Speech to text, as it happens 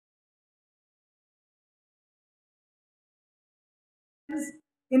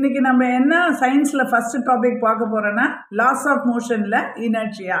இன்னைக்கு நம்ம என்ன சயின்ஸ்ல ஃபர்ஸ்ட் டாபிக் பார்க்க போறோம்னா லாஸ் ஆஃப் மோஷன்ல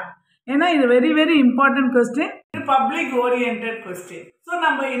இனர்ஷியா. ஏன்னா இது வெரி வெரி இம்பார்ட்டன்ட் கொஸ்டின், இது பப்ளிக் ஓரியன்டட் கொஸ்டின். ஸோ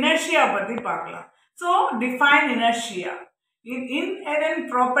நம்ம இனர்ஷியா பத்தி பார்க்கலாம். So define inertia. Inherent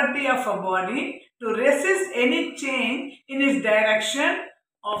property of a body to resist any change in its direction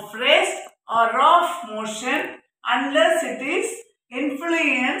of rest or of motion unless it is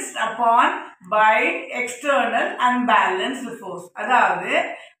influenced upon by external unbalanced force. அதாவது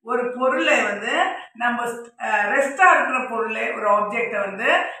ஒரு பொருளை வந்து நம்ம ரெஸ்டா இருக்கிற பொருளை ஒரு ஆப்ஜெக்டை வந்து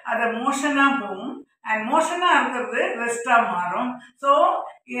அதை மோஷனா போகும், அண்ட் மோஷனா இருக்கிறது ரெஸ்டா மாறும். ஸோ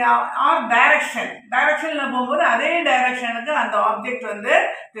டைரக்ஷன்ல போகும்போது அதே டைரக்ஷனுக்கு அந்த ஆப்ஜெக்ட் வந்து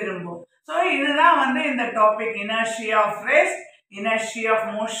திரும்பும். ஸோ இதுதான் வந்து இந்த topic, inertia of rest, inertia of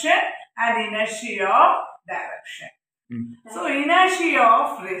motion and inertia of direction. So inertia of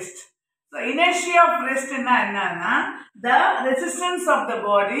rest. So inertia of rest என்னன்னா the resistance of the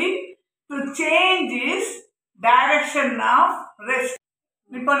body to change its direction of rest.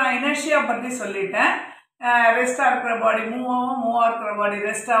 இப்போ நான் inertia பத்தி சொல்லிட்டேன். ரெஸ்டா இருக்கிற பாடி move ஆகும், move இருக்கிற பாடி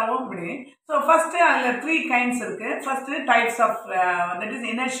rest ஆகும் இப்படி. ஸோ ஃபர்ஸ்ட் அதில் 3 கைண்ட்ஸ் இருக்கு. First types of that is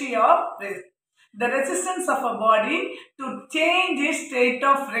inertia of rest. The resistance of a body to change its state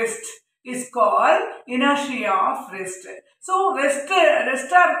of rest is called inertia of rest. So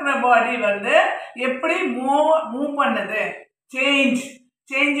ரெஸ்டா இருக்கிற பாடி வந்து எப்படி move பண்ணுது,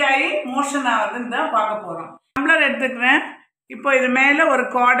 change ஆகி motion ஆகுதுன்னு தான் பார்க்க போறோம். டம்ளர் எடுத்துக்கிறேன். இப்போ இது மேல ஒரு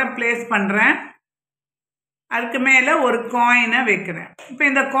கார்டை பிளேஸ் பண்றேன், அதுக்கு மேல ஒரு காயினை வைக்கிறேன். இப்போ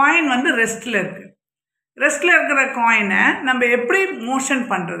இந்த காயின் வந்து ரெஸ்ட்ல இருக்கு. ரெஸ்ட்ல இருக்கிற காயினை நம்ம எப்படி மோஷன்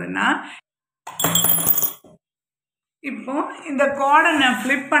பண்றதுன்னா, இப்போ இந்த கார்டை நான்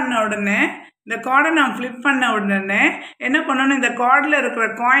ஃப்ளிப் பண்ண உடனே என்ன பண்ணணும், இந்த கார்டில் இருக்கிற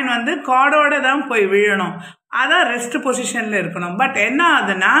காயின் வந்து கார்டோட தான் போய் விழணும். அதான் ரெஸ்ட் பொசிஷனில் இருக்கணும். பட் என்ன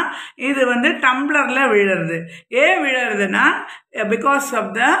ஆகுதுன்னா இது வந்து டம்ளரில் விழுறது. ஏன் விழுறதுன்னா because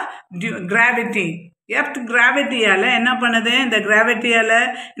of the gravity. Earth கிராவிட்டியால் என்ன பண்ணுது, இந்த கிராவிட்டியால்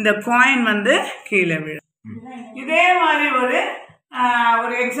இந்த காயின் வந்து கீழே விழும். இதே மாதிரி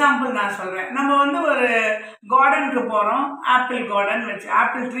ஒரு எக்ஸாம்பிள் நான் சொல்றேன். நம்ம வந்து ஒரு கார்டனுக்கு போறோம், ஆப்பிள் கார்டன் வச்சு,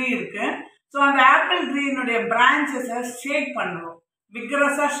 ஆப்பிள் ட்ரீ இருக்கு. ஸோ அந்த ஆப்பிள் ட்ரீனுடைய பிரான்ச்சஸை ஷேக் பண்ணுறோம்,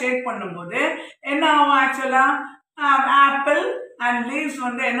 விக்ரஸா ஷேக் பண்ணும்போது என்ன ஆகும், ஆக்சுவலா ஆப்பிள் அண்ட் லீவ்ஸ்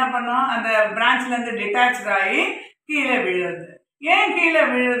வந்து என்ன பண்ணும், அந்த பிரான்ச்ல இருந்து டிட்டாச் ஆகி கீழே விழுது. ஏன் கீழே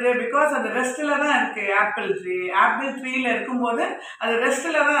விழுது? பிகாஸ் அது ரெஸ்ட்ல தான் இருக்கு. ஆப்பிள் ட்ரீல இருக்கும்போது அது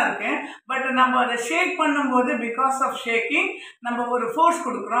ரெஸ்ட்ல தான் இருக்கு. பட் நம்ம அதை ஷேக் பண்ணும்போது பிகாஸ் ஆஃப் ஷேக்கிங் நம்ம ஒரு ஃபோர்ஸ்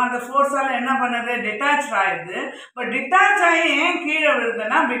கொடுக்குறோம். அந்த ஃபோர்ஸால என்ன பண்ணுது, டிட்டாச் ஆயிடுது. பட் டிட்டாச் ஆகி ஏன் கீழே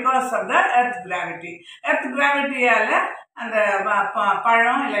விழுதுன்னா because of the earth gravity. Earth கிராவிட்டியால அந்த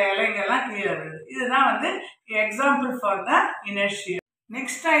பழம் இல்லை இலைங்கெல்லாம் கீழே விழுது. இதுதான் வந்து example for the inertia.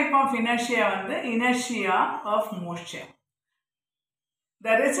 Next type of inertia வந்து inertia of motion.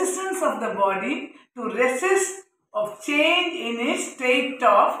 The resistance of the body to resist of change in its state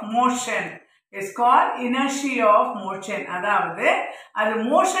of motion is called inertia of motion. அதாவது அது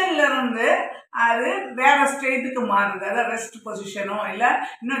மோஷன்ல இருந்து அது வேற ஸ்டேட்டுக்கு மாறுது, அதாவது ரெஸ்ட் பொசிஷனோ இல்லை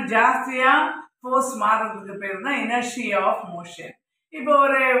இன்னும் ஜாஸ்தியா ஃபோர்ஸ் மாறுறதுக்கு பேர் தான் இனர்ஷியா ஆஃப் மோஷன். இப்போ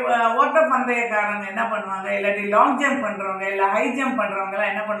ஒரு ஓட்ட பந்தயக்காரங்க என்ன பண்ணுவாங்க, இல்லாட்டி லாங் ஜம்ப் பண்றவங்க இல்லை ஹை ஜம்ப் பண்றவங்க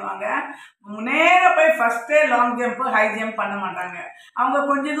எல்லாம் என்ன பண்ணுவாங்க, நேர போய் ஃபர்ஸ்டே லாங் ஜம்ப் ஹை ஜம்ப் பண்ண மாட்டாங்க. அவங்க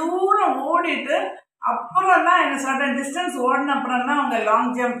கொஞ்சம் தூரம் ஓடிட்டு அப்புறம் தான் என்ன சர்டன் டிஸ்டன்ஸ் ஓடின அப்புறம் தான் அவங்க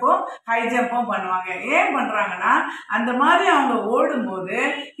லாங் ஜம்பும் ஹை ஜம்பும் பண்ணுவாங்க. ஏன் பண்றாங்கன்னா அந்த மாதிரி அவங்க ஓடும்போது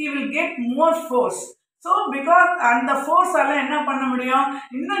he will get more force. So because அந்த ஃபோர்ஸால என்ன பண்ண முடியும்,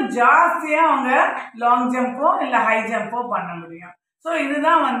 இன்னும் ஜாஸ்தியா அவங்க லாங் ஜம்போ இல்லை ஹை ஜம்போ பண்ண முடியும். ஸோ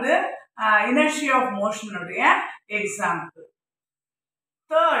இதுதான் வந்து inertia of மோஷனுடைய example.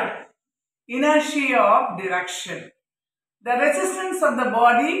 Third, inertia of direction. The resistance of the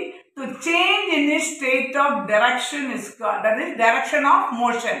body to change in its state of direction is called, that is direction of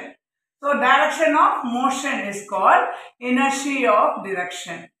motion. So direction of motion is called inertia of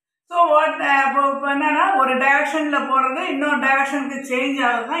direction. So what என்னன்னா ஒரு டைரக்ஷன்ல போறது இன்னொரு டைரக்ஷனுக்கு change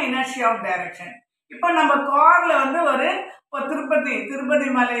ஆகுதுதான் inertia of direction. இப்போ நம்ம கார்ல வந்து திருப்பதி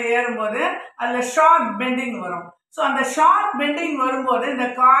மலை ஏறும்போது அதுல ஷார்ட் பெண்டிங் வரும். ஸோ அந்த ஷார்ட் பெண்டிங் வரும்போது இந்த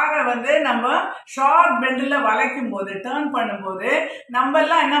காரை வந்து நம்ம ஷார்ட் பெண்டில் வளைக்கும் போது, டேர்ன் பண்ணும்போது நம்ம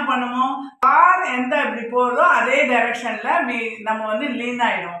எல்லாம் என்ன பண்ணுவோம், கார் எந்த இப்படி போகுதோ அதே டைரக்ஷன்ல நம்ம வந்து லீன்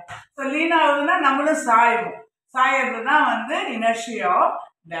ஆயிடும். ஸோ லீன் ஆகுதுன்னா நம்மளும் சாயறது தான் வந்து inertia of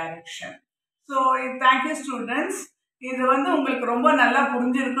direction. So thank you students. இது வந்து உங்களுக்கு ரொம்ப நல்லா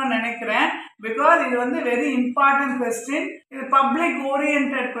புரிஞ்சிருக்கும்னு நினைக்கிறேன். பிகாஸ் இது வந்து வெரி இம்பார்ட்டன்ட் கொஸ்டின், இது பப்ளிக்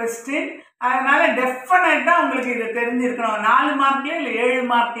ஓரியன்டட் கொஸ்டின். அதனால டெஃபினட்டா உங்களுக்கு இது தெரிஞ்சிருக்கணும். 4 மார்க்லயும் இல்லை 7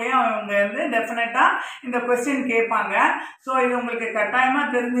 மார்க்லயும் அவங்க வந்து டெஃபினட்டா இந்த கொஸ்டின் கேட்பாங்க. ஸோ இது உங்களுக்கு கட்டாயமா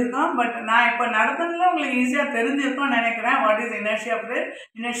தெரிஞ்சிருக்கும். பட் நான் இப்போ நடத்துனதுல உங்களுக்கு ஈஸியா தெரிஞ்சிருக்கும்னு நினைக்கிறேன். What is inertia of rate,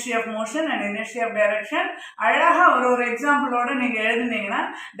 inertia of motion and inertia of direction. அழகா ஒரு எக்ஸாம்பிளோட நீங்க எழுதுனீங்கன்னா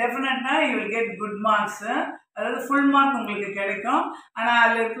டெஃபினட்டா you will get good marks. அதாவது ஃபுல் மார்க் உங்களுக்கு கிடைக்கும். ஆனால்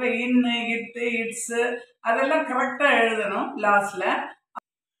அதில் இருக்கிற இன்னு, இட்டு, இட்ஸு அதெல்லாம் கரெக்டாக எழுதணும் லாஸ்ட்ல.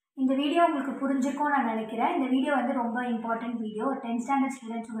 இந்த வீடியோ உங்களுக்கு புரிஞ்சிருக்கும்னு நான் நினைக்கிறேன். இந்த வீடியோ வந்து ரொம்ப இம்பார்ட்டன்ட் வீடியோ. ஒரு 10th ஸ்டாண்டர்ட்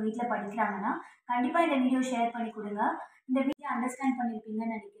ஸ்டூடெண்ட்ஸ் உங்கள் வீட்டில் படிக்கிறாங்கன்னா கண்டிப்பாக இந்த வீடியோ ஷேர் பண்ணி கொடுங்க. இந்த வீடியோ அண்டர்ஸ்டாண்ட்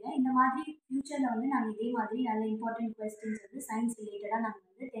பண்ணியிருப்பீங்கன்னு நினைக்கிறேன். இந்த மாதிரி ஃப்யூச்சரில் வந்து நாங்கள் இதே மாதிரி நல்ல இம்பார்ட்டன்ட் கொஸ்டின்ஸ் வந்து சயின்ஸ் ரிலேட்டடாக நாங்கள்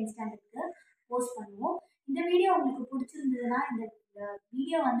வந்து 10th ஸ்டாண்டர்டுக்கு போஸ்ட் பண்ணுவோம். இந்த வீடியோ உங்களுக்கு பிடிச்சிருந்ததுன்னா, இந்த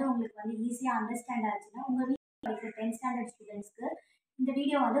வீடியோ வந்து உங்களுக்கு வந்து ஈஸியாக அண்டர்ஸ்டாண்ட் ஆச்சுன்னா உங்கள் வீட்டில் படிக்கிற 10th ஸ்டாண்டர்ட் ஸ்டூடெண்ட்ஸ்க்கு இந்த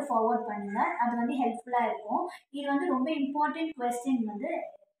வீடியோ வந்து ஃபார்வர்ட் பண்ணுங்கள். அது வந்து ஹெல்ப்ஃபுல்லாக இருக்கும். இது வந்து ரொம்ப இம்பார்ட்டன்ட் கொஸ்டின் வந்து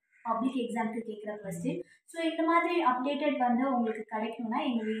பப்ளிக் எக்ஸாமுக்கு கேட்குற கொஸ்டின். ஸோ இந்த மாதிரி அப்டேட்டட் வந்து உங்களுக்கு கிடைக்கணும்னா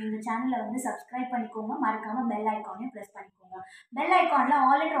எங்கள் சேனலை வந்து சப்ஸ்கிரைப் பண்ணிக்கோங்க. மறக்காமல் பெல் ஐக்கானையும் ப்ரெஸ் பண்ணிக்கோங்க. பெல் ஐக்கானில்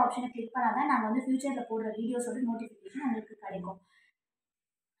ஆல்ரெடி ஆப்ஷனை கிளிக் பண்ணால் தான் நாங்கள் வந்து ஃபியூச்சரில் போடுற வீடியோஸோட நோட்டிஃபிகேஷன் உங்களுக்கு கிடைக்கும்.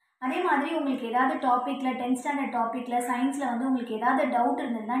 அதே மாதிரி உங்களுக்கு ஏதாவது டாப்பிக்கில் 10th ஸ்டாண்டர்ட் டாப்பிக்கில் சயின்ஸில் வந்து உங்களுக்கு ஏதாவது டவுட்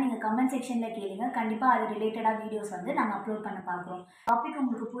இருந்ததுன்னா நீங்கள் கமெண்ட் செக்ஷனில் கேளுங்க. கண்டிப்பாக அது ரிலேட்டடாக வீடியோஸ் வந்து நாங்கள் அப்லோட் பண்ண பார்க்குறோம். டாபிக்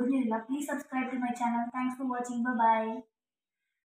உங்களுக்கு புரிஞ்சிருந்தா please subscribe to my channel. Thanks for வாட்சிங். பை.